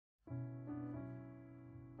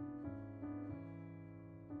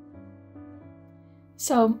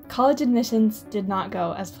So, college admissions did not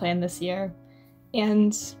go as planned this year,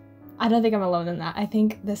 and I don't think I'm alone in that. I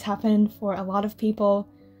think this happened for a lot of people,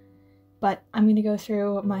 but I'm going to go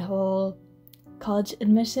through my whole college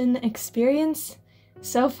admission experience.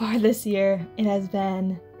 So far this year, it has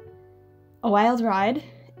been a wild ride,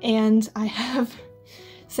 and I have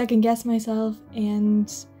second-guessed myself,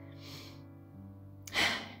 and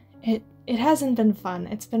it hasn't been fun.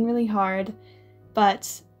 It's been really hard,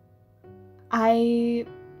 but I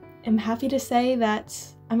am happy to say that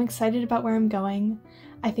I'm excited about where I'm going.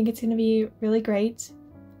 I think it's going to be really great.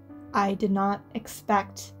 I did not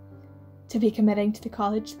expect to be committing to the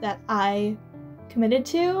college that I committed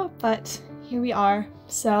to, but here we are.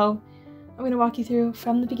 So I'm going to walk you through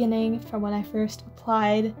from the beginning, from when I first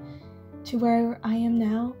applied to where I am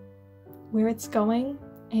now, where it's going,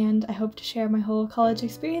 and I hope to share my whole college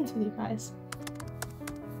experience with you guys.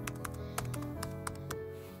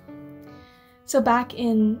 So back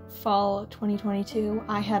in fall 2022,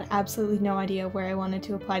 I had absolutely no idea where I wanted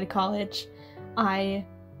to apply to college. I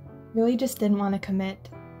really just didn't want to commit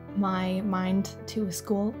my mind to a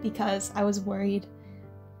school because I was worried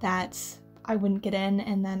that I wouldn't get in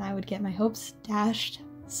and then I would get my hopes dashed.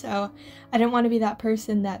 So I didn't want to be that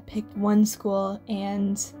person that picked one school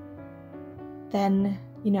and then,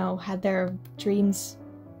 had their dreams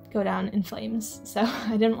go down in flames. So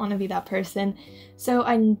I didn't want to be that person. So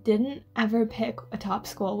I didn't ever pick a top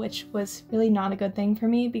school, which was really not a good thing for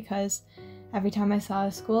me because every time I saw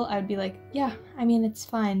a school, I'd be like, yeah, it's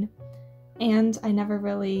fine. And I never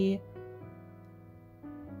really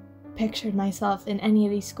pictured myself in any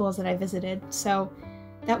of these schools that I visited. So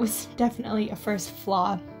that was definitely a first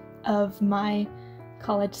flaw of my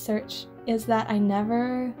college search, is that I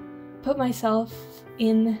never put myself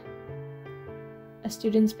in a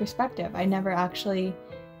student's perspective. I never actually,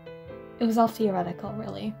 it was all theoretical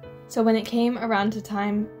really. So when it came around to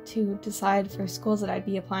time to decide for schools that I'd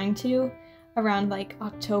be applying to, around like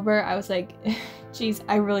October, I was like, geez,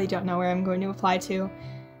 I really don't know where I'm going to apply to.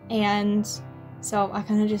 And so I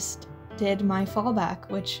kind of just did my fallback,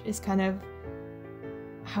 which is kind of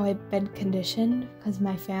how I've been conditioned because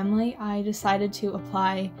my family. I decided to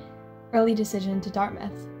apply early decision to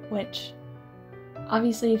Dartmouth, which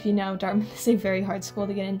obviously, if you know, Dartmouth is a very hard school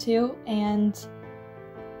to get into, and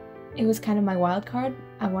it was kind of my wild card.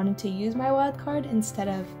 I wanted to use my wild card instead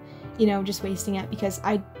of, just wasting it, because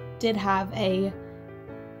I did have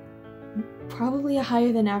probably a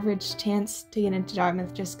higher than average chance to get into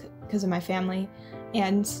Dartmouth just because of my family,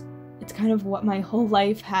 and it's kind of what my whole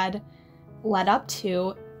life had led up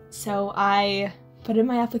to. So I put in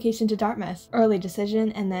my application to Dartmouth, early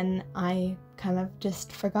decision, and then I kind of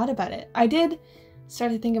just forgot about it. I did start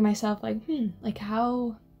to think of myself like,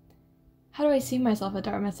 how do I see myself at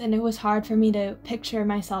Dartmouth? And it was hard for me to picture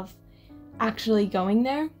myself actually going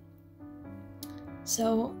there.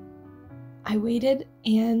 So I waited,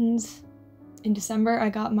 and in December I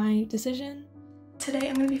got my decision. Today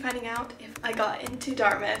I'm going to be finding out if I got into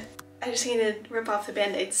Dartmouth. I just need to rip off the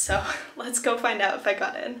band-aids, so let's go find out if I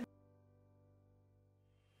got in.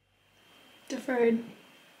 Deferred.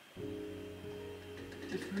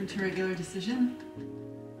 Deferred to regular decision?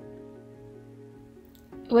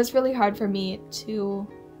 It was really hard for me to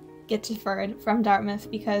get deferred from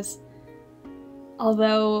Dartmouth because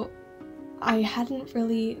although I hadn't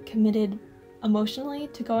really committed emotionally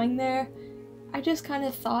to going there, I just kind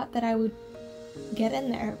of thought that I would get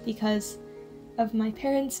in there because of my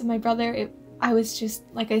parents and my brother. I was just,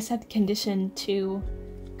 like I said, conditioned to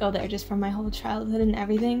go there just from my whole childhood and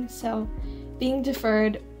everything. So being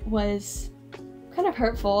deferred was kind of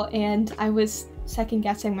hurtful, and I was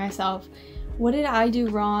second-guessing myself. What did I do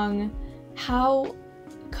wrong? How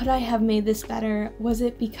could I have made this better? Was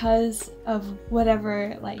it because of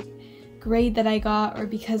whatever grade that I got, or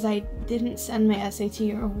because I didn't send my SAT,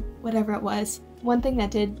 or whatever it was? One thing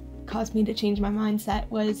that did cause me to change my mindset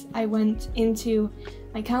was I went into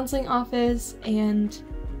my counseling office and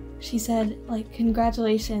she said,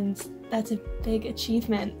 congratulations, that's a big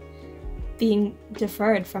achievement, being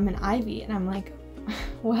deferred from an Ivy. And I'm like,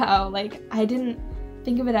 wow, I didn't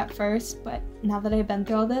think of it at first, but now that I've been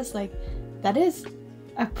through all this, that is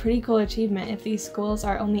a pretty cool achievement if these schools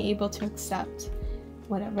are only able to accept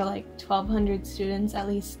whatever, 1,200 students, at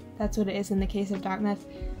least that's what it is in the case of Dartmouth.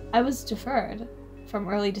 I was deferred from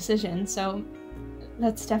early decision, so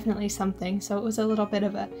that's definitely something. So it was a little bit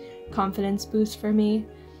of a confidence boost for me,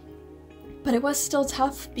 but it was still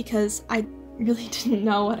tough because I really didn't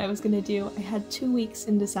know what I was going to do. I had 2 weeks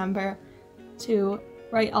in December to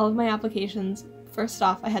write all of my applications. First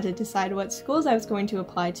off, I had to decide what schools I was going to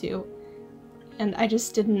apply to, and I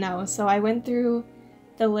just didn't know. So I went through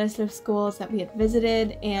the list of schools that we had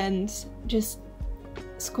visited and just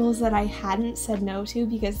schools that I hadn't said no to,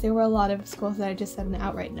 because there were a lot of schools that I just said an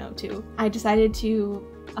outright no to. I decided to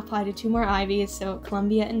apply to 2 more Ivies, so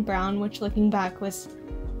Columbia and Brown, which looking back was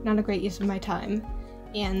not a great use of my time.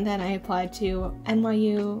 And then I applied to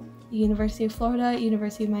NYU, the University of Florida,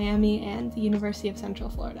 University of Miami, and the University of Central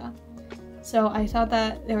Florida. So I thought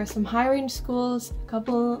that there were some high-range schools, a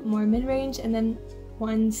couple more mid-range, and then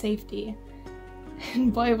 1 safety.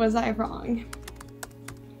 And boy, was I wrong.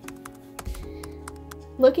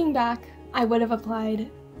 Looking back, I would have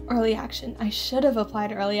applied early action. I should have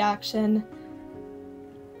applied early action.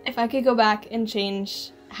 If I could go back and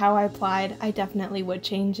change how I applied, I definitely would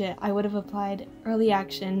change it. I would have applied early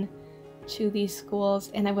action to these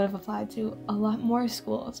schools, and I would have applied to a lot more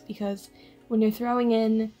schools, because when you're throwing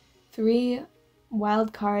in 3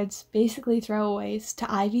 wild cards, basically throwaways, to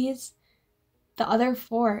Ivies, the other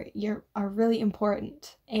 4 are really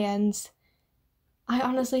important. And I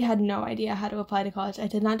honestly had no idea how to apply to college. I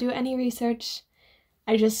did not do any research.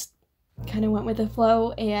 I just kind of went with the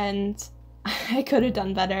flow, and I could have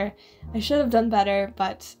done better. I should have done better,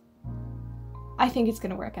 but I think it's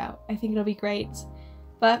gonna work out. I think it'll be great.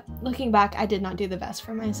 But looking back, I did not do the best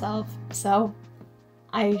for myself, so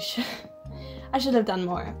I should have done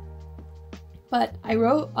more. But I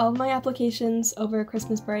wrote all my applications over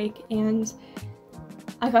Christmas break, and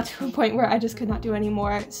I got to a point where I just could not do any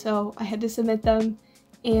more, so I had to submit them,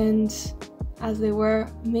 and as they were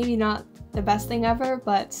maybe not the best thing ever,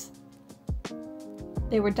 but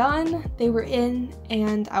they were done, they were in,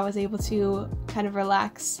 and I was able to kind of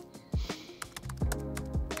relax.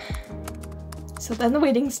 So then the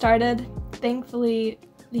waiting started. Thankfully,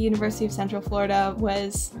 the University of Central Florida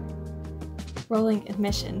was rolling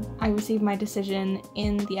admission. I received my decision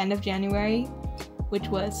in the end of January, which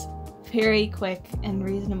was very quick and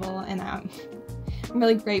reasonable, and I'm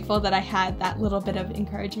really grateful that I had that little bit of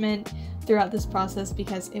encouragement throughout this process,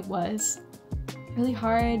 because it was really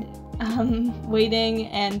hard waiting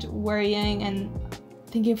and worrying and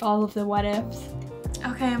thinking of all of the what ifs.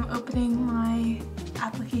 Okay, I'm opening my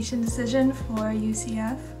application decision for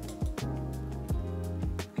UCF.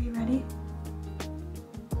 Are you ready?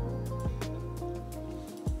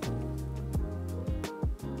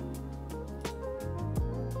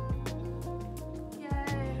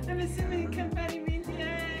 I'm assuming confetti means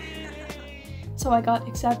yay! So I got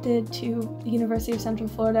accepted to the University of Central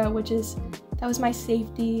Florida, that was my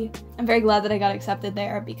safety. I'm very glad that I got accepted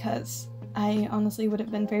there, because I honestly would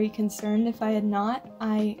have been very concerned if I had not.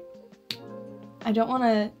 I don't want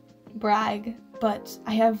to brag, but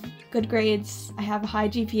I have good grades, I have a high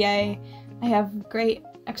GPA, I have great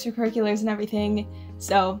extracurriculars and everything,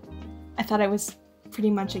 so I thought I was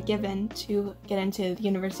pretty much a given to get into the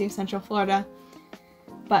University of Central Florida.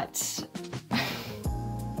 But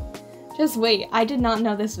just wait, I did not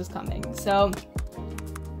know this was coming. So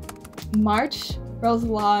March rolls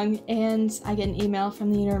along, and I get an email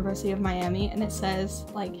from the University of Miami, and it says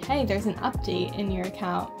like, hey, there's an update in your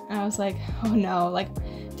account. And I was like, oh no, like,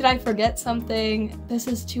 did I forget something? This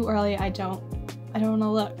is too early. I don't want to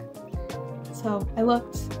look. So I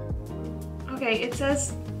looked. Okay, it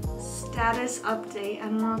says status update. I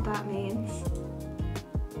don't know what that means.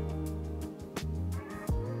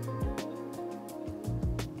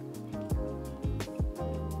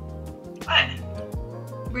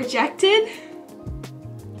 Rejected?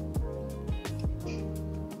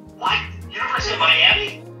 What? University of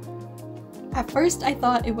Miami? At first I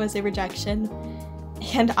thought it was a rejection,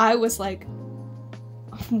 and I was like,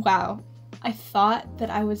 wow. I thought that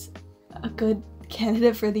I was a good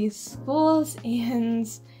candidate for these schools, and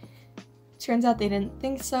turns out they didn't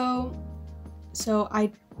think so. So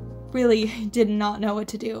I really did not know what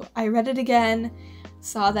to do. I read it again,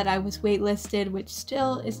 saw that I was waitlisted, which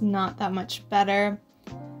still is not that much better.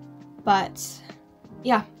 But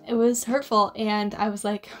yeah, it was hurtful, and I was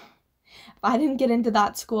like, if I didn't get into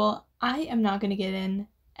that school, I am not going to get in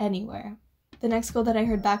anywhere. The next school that I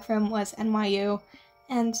heard back from was NYU,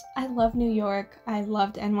 and I love New York, I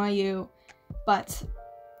loved NYU, but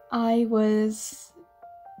I was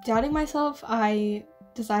doubting myself. I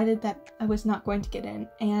decided that I was not going to get in,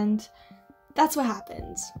 and that's what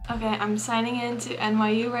happens. Okay, I'm signing in to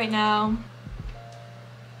NYU right now.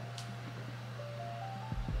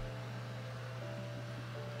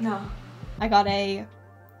 No. I got a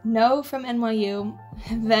no from NYU.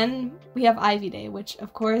 Then we have Ivy Day, which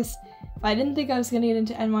of course, if I didn't think I was going to get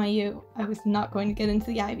into NYU, I was not going to get into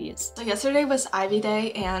the Ivies. So yesterday was Ivy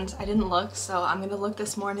Day, and I didn't look, so I'm going to look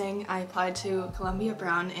this morning. I applied to Columbia,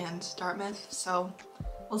 Brown, and Dartmouth, so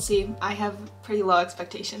we'll see. I have pretty low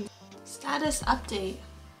expectations. Status update.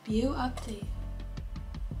 View update.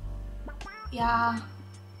 Yeah.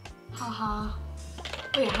 Haha.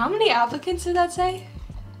 Wait, how many applicants did that say?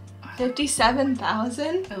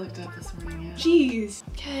 57,000? I looked it up this morning, yeah. Jeez.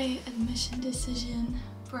 Okay, admission decision.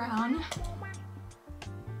 Brown.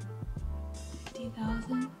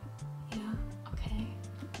 50,000. Yeah, okay.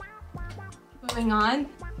 Moving on.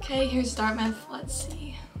 Okay, here's Dartmouth. Let's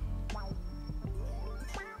see.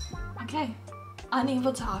 Okay.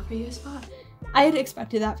 Unable to offer you a spot. I had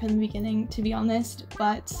expected that from the beginning, to be honest,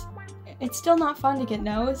 but it's still not fun to get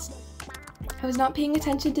no's. I was not paying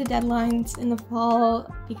attention to deadlines in the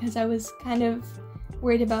fall because I was kind of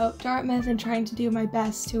worried about Dartmouth and trying to do my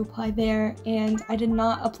best to apply there, and I did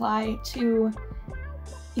not apply to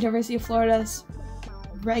University of Florida's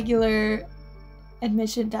regular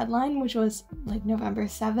admission deadline, which was like November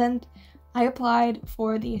 7th. I applied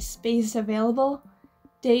for the space available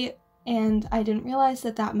date, and I didn't realize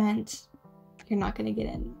that that meant you're not gonna get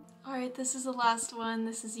in. Alright, this is the last one.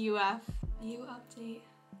 This is UF. View update.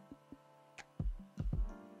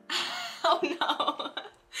 Oh no!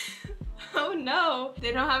 Oh no!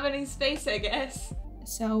 They don't have any space, I guess.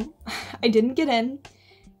 So, I didn't get in,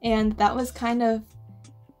 and that was kind of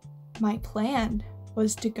my plan,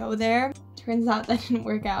 was to go there. Turns out that didn't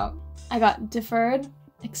work out. I got deferred,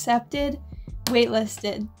 accepted,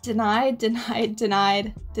 waitlisted, denied, denied,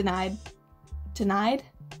 denied, denied, denied.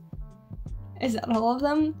 Is that all of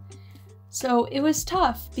them? So it was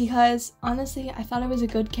tough because honestly I thought I was a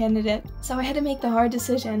good candidate. So I had to make the hard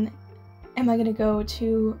decision. Am I gonna go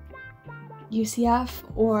to UCF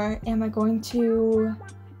or am I going to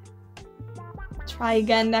try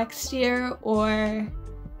again next year, or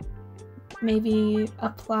maybe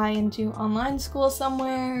apply and do online school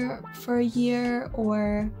somewhere for a year,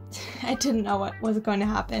 or I didn't know what was going to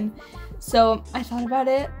happen. So I thought about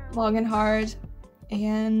it long and hard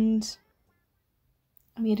and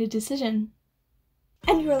I made a decision.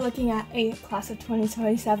 And you are looking at a class of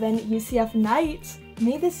 2027 UCF Knights.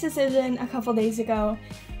 Made this decision a couple days ago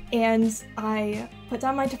and I put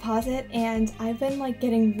down my deposit and I've been like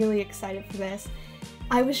getting really excited for this.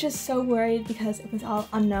 I was just so worried because it was all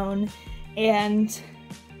unknown, and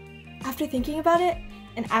after thinking about it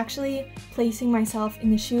and actually placing myself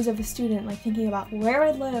in the shoes of a student, like thinking about where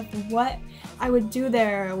I'd live, what I would do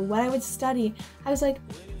there, what I would study, I was like,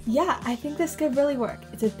 yeah, I think this could really work.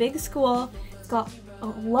 It's a big school, it's got a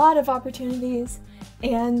lot of opportunities,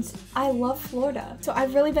 and I love Florida. So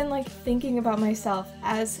I've really been like thinking about myself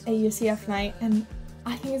as a UCF Knight, and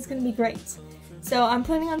I think it's gonna be great. So I'm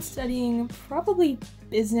planning on studying probably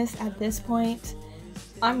business at this point.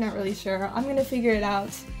 I'm not really sure. I'm gonna figure it out.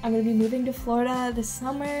 I'm gonna be moving to Florida this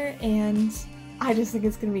summer and I just think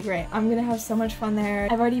it's gonna be great. I'm gonna have so much fun there.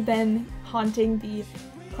 I've already been haunting the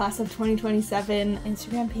class of 2027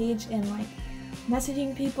 Instagram page and like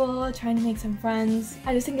messaging people, trying to make some friends.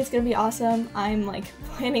 I just think it's gonna be awesome. I'm like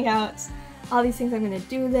planning out all these things I'm gonna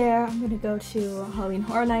do there. I'm gonna go to Halloween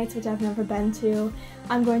Horror Nights, which I've never been to.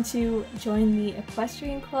 I'm going to join the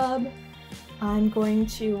equestrian club. I'm going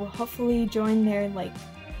to hopefully join their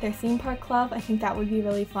theme park club. I think that would be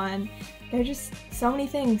really fun. There are just so many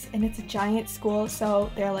things, and it's a giant school,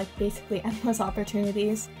 so there are like basically endless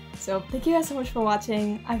opportunities. So thank you guys so much for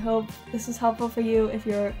watching. I hope this was helpful for you if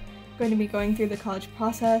you're going to be going through the college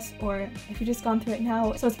process, or if you've just gone through it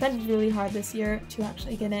now. So it's been really hard this year to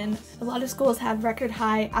actually get in. A lot of schools had record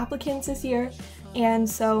high applicants this year, and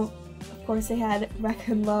so of course they had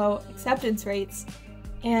record low acceptance rates,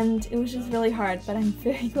 and it was just really hard, but I'm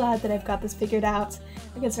very glad that I've got this figured out.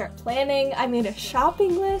 I can start planning. I made a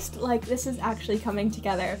shopping list. Like, this is actually coming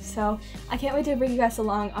together, so I can't wait to bring you guys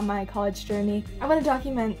along on my college journey. I want to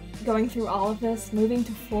document going through all of this, moving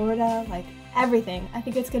to Florida, like everything. I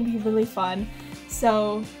think it's gonna be really fun.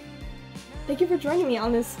 So thank you for joining me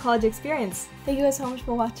on this college experience. Thank you guys so much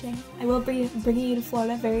for watching. I will be bringing you to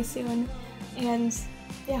Florida very soon, and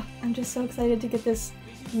yeah, I'm just so excited to get this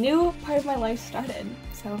new part of my life started.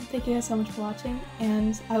 So thank you guys so much for watching,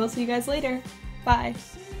 and I will see you guys later. Bye!